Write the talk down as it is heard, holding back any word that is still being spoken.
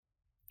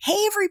Hey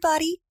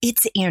everybody,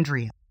 it's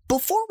Andrea.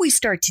 Before we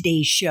start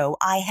today's show,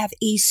 I have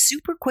a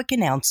super quick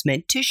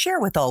announcement to share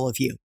with all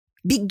of you.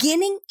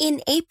 Beginning in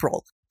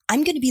April,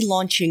 I'm going to be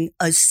launching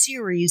a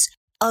series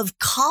of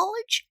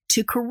college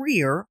to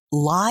career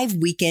live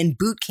weekend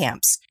boot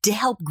camps to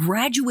help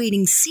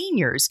graduating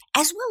seniors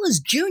as well as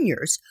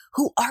juniors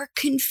who are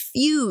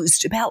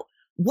confused about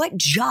what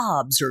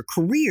jobs or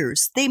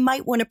careers they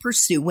might want to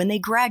pursue when they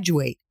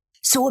graduate.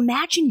 So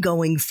imagine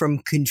going from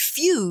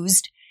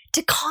confused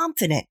to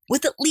confident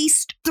with at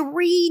least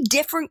 3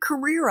 different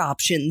career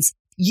options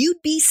you'd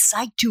be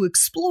psyched to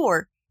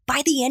explore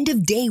by the end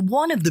of day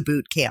 1 of the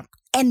boot camp.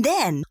 And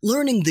then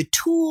learning the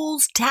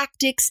tools,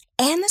 tactics,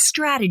 and the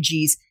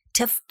strategies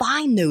to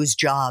find those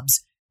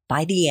jobs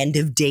by the end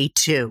of day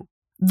 2.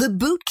 The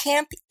boot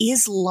camp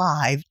is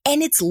live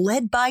and it's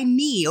led by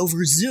me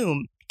over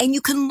Zoom. And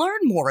you can learn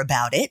more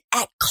about it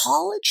at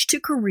College to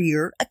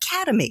Career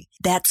Academy.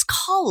 That's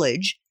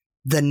college,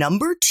 the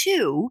number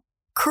 2,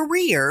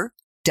 career.academy.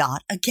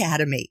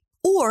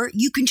 Or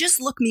you can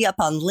just look me up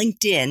on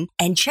LinkedIn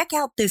and check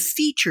out the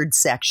featured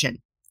section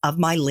of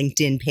my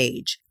LinkedIn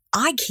page.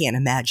 I can't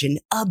imagine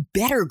a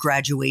better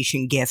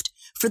graduation gift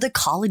for the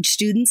college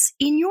students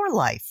in your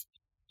life.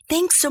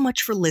 Thanks so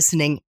much for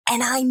listening,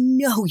 and I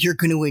know you're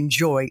going to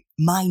enjoy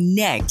my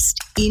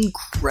next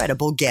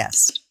incredible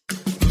guest.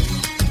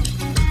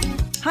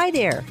 Hi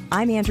there,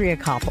 I'm Andrea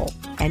Koppel,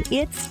 and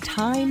it's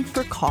time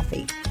for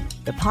coffee.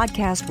 The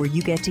podcast where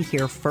you get to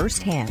hear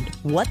firsthand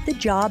what the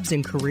jobs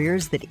and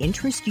careers that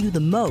interest you the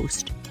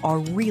most are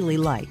really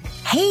like.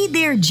 Hey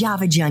there,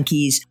 Java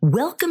Junkies.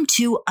 Welcome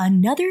to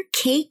another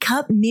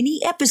K-Cup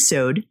mini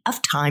episode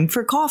of Time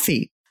for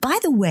Coffee. By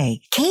the way,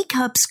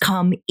 K-Cups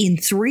come in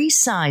 3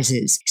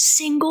 sizes,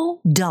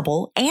 single,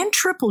 double, and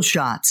triple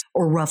shots,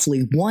 or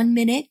roughly 1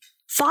 minute,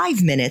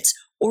 5 minutes,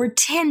 or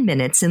 10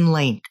 minutes in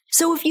length.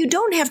 So if you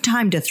don't have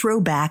time to throw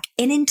back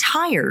an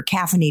entire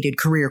caffeinated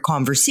career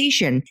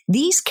conversation,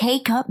 these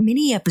K-Cup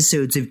mini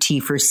episodes of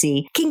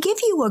T4C can give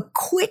you a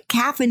quick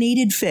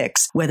caffeinated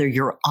fix, whether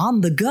you're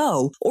on the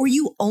go or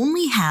you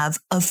only have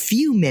a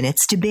few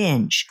minutes to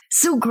binge.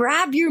 So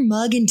grab your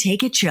mug and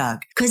take a chug,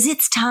 because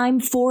it's time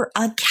for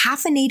a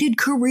caffeinated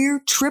career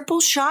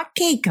triple shot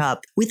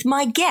K-Cup with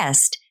my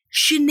guest,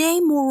 Shanae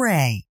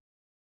Moret.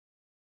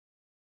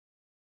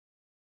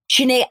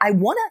 Shanae, I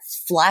want to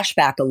flash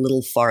back a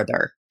little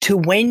farther to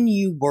when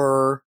you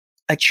were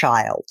a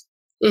child.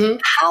 Mm-hmm.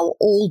 How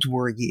old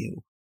were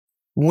you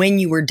when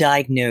you were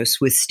diagnosed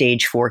with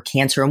stage 4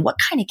 cancer, and what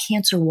kind of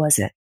cancer was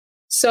it?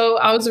 So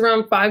I was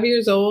around 5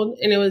 years old,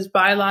 and it was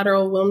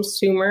bilateral Wilms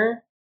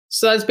tumor.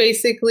 So that's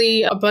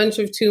basically a bunch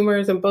of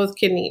tumors in both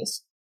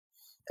kidneys,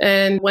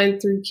 and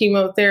went through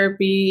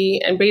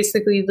chemotherapy and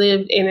basically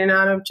lived in and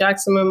out of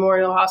Jackson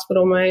Memorial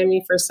Hospital,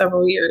 Miami for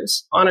several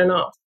years, on and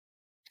off.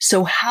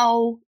 So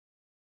how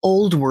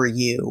old were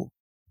you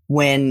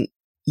when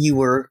you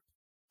were,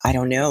 I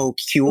don't know,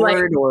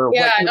 cured or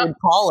what you would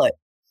call it?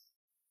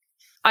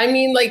 I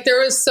mean, there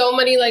was so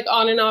many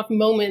on and off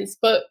moments,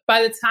 but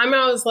by the time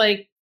I was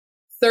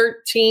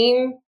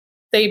 13,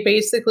 they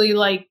basically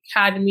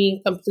had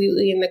me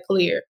completely in the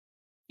clear.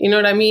 You know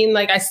what I mean?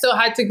 I still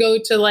had to go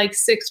to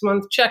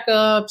 6-month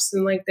checkups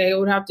and they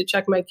would have to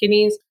check my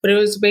kidneys, but it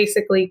was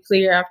basically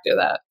clear after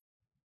that.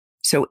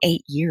 So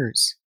 8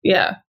 years.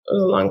 Yeah, it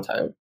was a long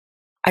time.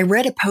 I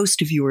read a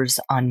post of yours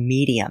on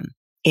Medium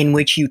in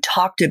which you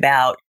talked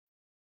about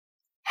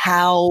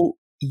how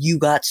you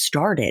got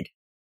started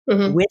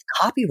with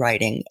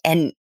copywriting.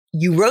 And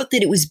you wrote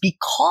that it was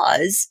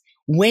because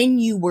when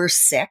you were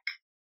sick,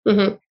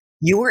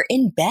 you were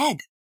in bed.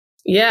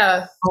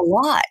 Yeah. A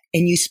lot.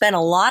 And you spent a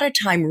lot of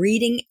time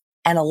reading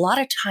and a lot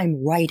of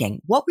time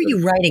writing. What were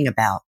you writing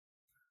about?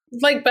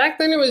 Back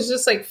then it was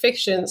just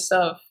fiction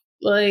stuff.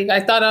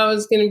 I thought I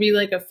was going to be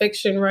a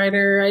fiction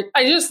writer.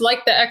 I just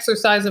liked the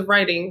exercise of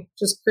writing,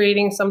 just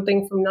creating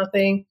something from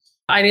nothing.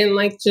 I didn't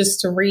like just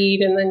to read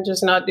and then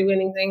just not do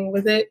anything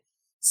with it.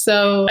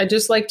 So I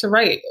just like to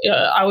write.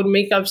 I would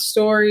make up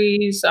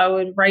stories. I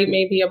would write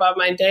maybe about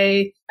my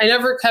day. I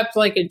never kept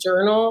a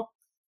journal,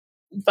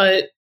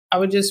 but I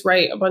would just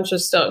write a bunch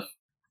of stuff.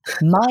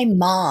 My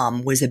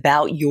mom was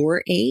about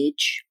your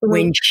age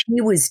when she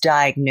was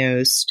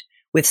diagnosed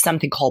with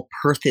something called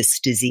Perthes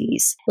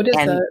disease. What is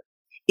that?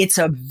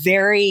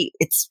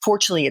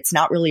 Fortunately, it's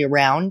not really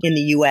around in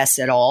the US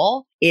at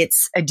all.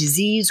 It's a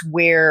disease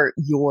where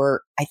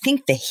I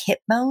think the hip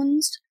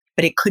bones,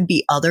 but it could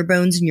be other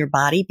bones in your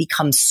body,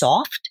 become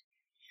soft.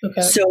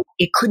 Okay. So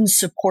it couldn't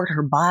support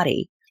her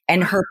body.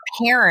 And her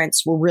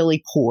parents were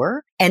really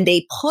poor, and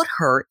they put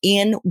her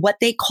in what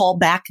they call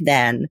back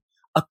then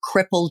a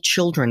crippled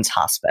children's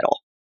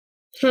hospital.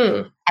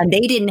 And they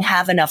didn't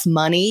have enough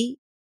money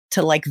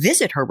to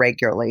visit her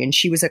regularly. And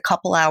she was a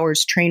couple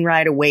hours train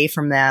ride away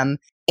from them.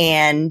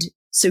 And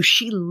so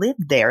she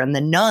lived there, and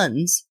the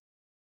nuns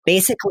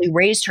basically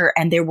raised her.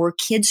 And there were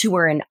kids who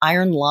were in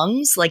iron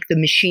lungs, the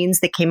machines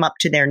that came up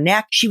to their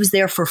neck. She was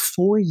there for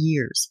 4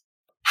 years.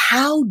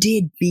 How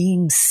did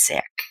being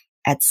sick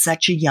at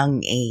such a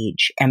young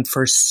age and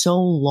for so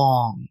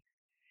long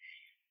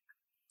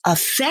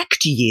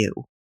affect you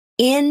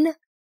in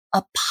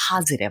a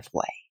positive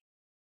way?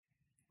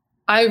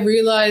 I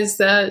realized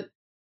that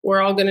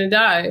we're all going to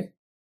die.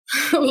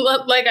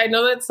 Like, I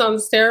know that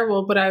sounds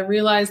terrible, but I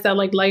realized that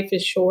like life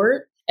is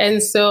short.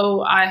 And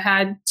so I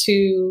had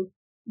to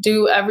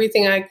do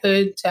everything I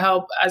could to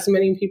help as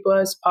many people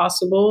as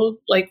possible,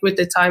 like with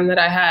the time that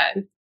I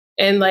had.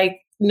 And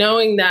like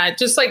knowing that,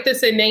 just like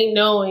this innate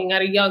knowing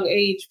at a young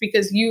age,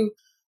 because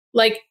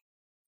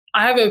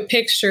I have a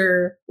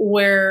picture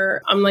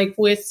where I'm like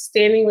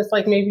standing with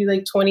like maybe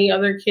like 20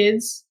 other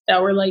kids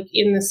that were like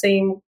in the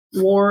same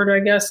ward, I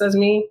guess, as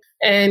me.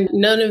 And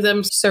none of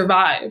them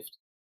survived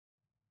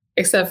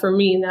except for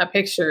me in that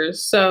picture.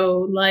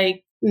 So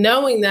like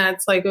knowing that,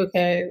 it's like,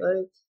 okay,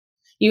 like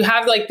you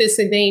have like this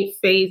innate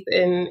faith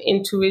and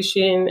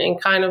intuition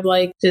and kind of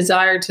like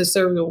desire to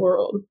serve the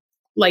world.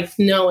 Like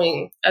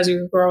knowing as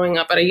you're growing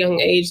up at a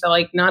young age that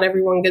like not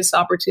everyone gets the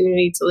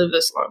opportunity to live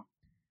this long.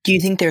 Do you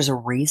think there's a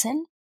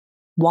reason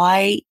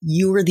why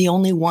you were the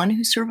only one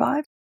who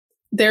survived?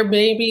 There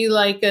may be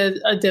like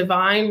a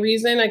divine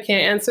reason. I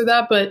can't answer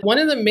that. But one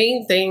of the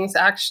main things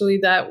actually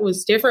that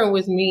was different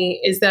with me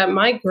is that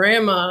my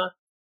grandma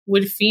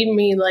would feed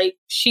me, like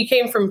she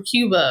came from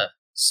Cuba.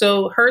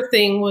 So her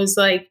thing was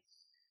like,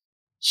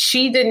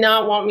 she did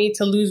not want me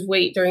to lose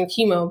weight during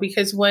chemo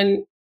because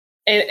and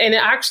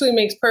it actually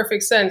makes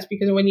perfect sense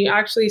because when you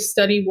actually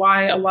study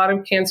why a lot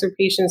of cancer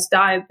patients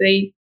die,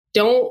 they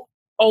don't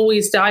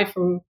always die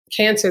from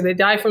cancer. They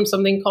die from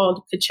something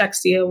called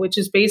cachexia, which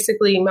is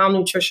basically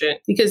malnutrition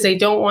because they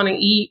don't want to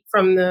eat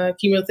from the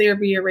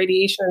chemotherapy or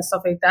radiation and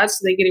stuff like that. So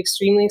they get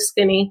extremely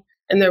skinny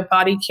and their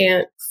body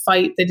can't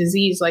fight the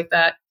disease like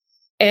that.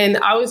 And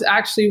I was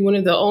actually one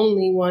of the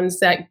only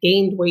ones that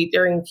gained weight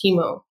during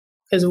chemo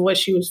because of what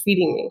she was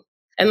feeding me.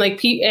 And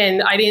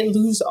and I didn't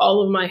lose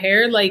all of my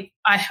hair. Like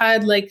I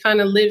had like kind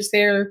of Liv's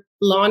hair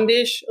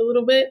blondish a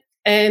little bit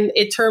and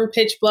it turned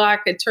pitch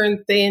black. It turned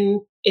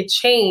thin. It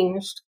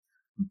changed,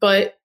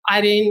 but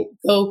I didn't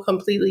go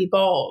completely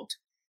bald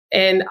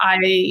and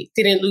I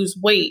didn't lose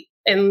weight.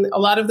 And a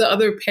lot of the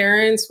other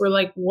parents were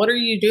like, what are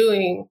you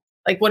doing?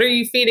 Like, what are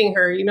you feeding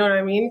her? You know what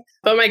I mean?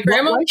 But my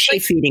grandma was she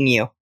feeding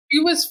you? She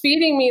was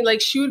feeding me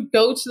like she would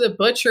go to the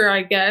butcher,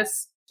 I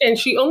guess. And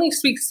she only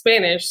speaks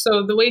Spanish.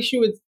 So the way she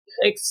would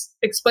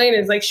explain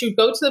is like she would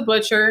go to the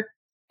butcher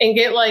and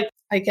get like,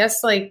 I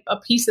guess like a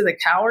piece of the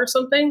cow or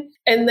something.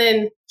 And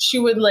then she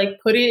would like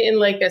put it in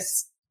like a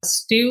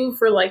stew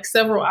for like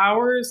several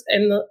hours.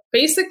 And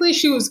basically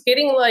she was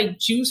getting like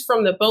juice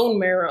from the bone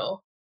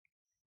marrow.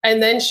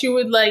 And then she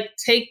would like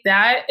take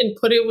that and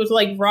put it with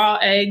like raw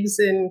eggs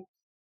and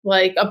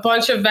like a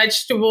bunch of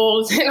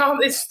vegetables and all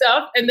this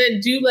stuff. And then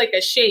do like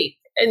a shake.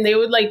 And they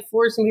would like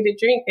force me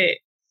to drink it.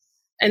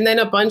 And then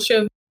a bunch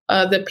of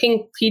the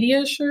pink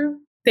Pediasure,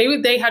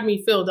 they had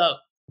me filled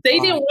up. They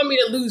didn't want me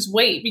to lose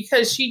weight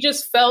because she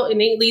just felt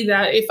innately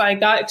that if I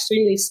got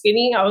extremely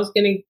skinny, I was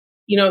going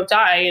to,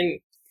 die. And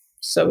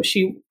so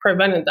she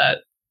prevented that.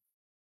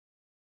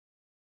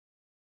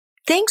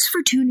 Thanks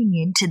for tuning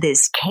in to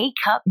this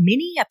K-Cup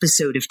mini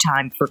episode of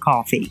Time for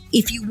Coffee.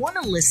 If you want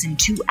to listen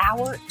to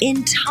our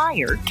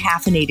entire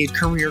caffeinated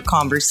career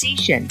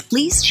conversation,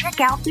 please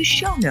check out the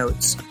show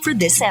notes for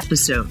this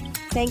episode.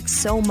 Thanks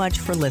so much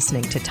for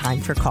listening to Time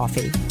for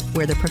Coffee,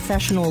 where the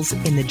professionals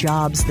in the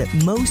jobs that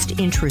most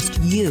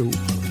interest you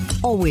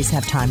always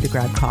have time to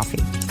grab coffee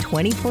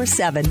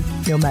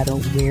 24/7, no matter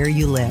where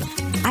you live.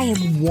 I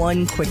have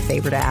one quick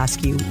favor to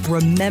ask you.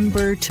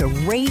 Remember to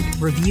rate,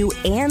 review,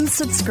 and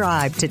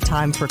subscribe to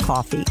Time for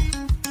Coffee.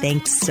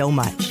 Thanks so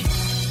much.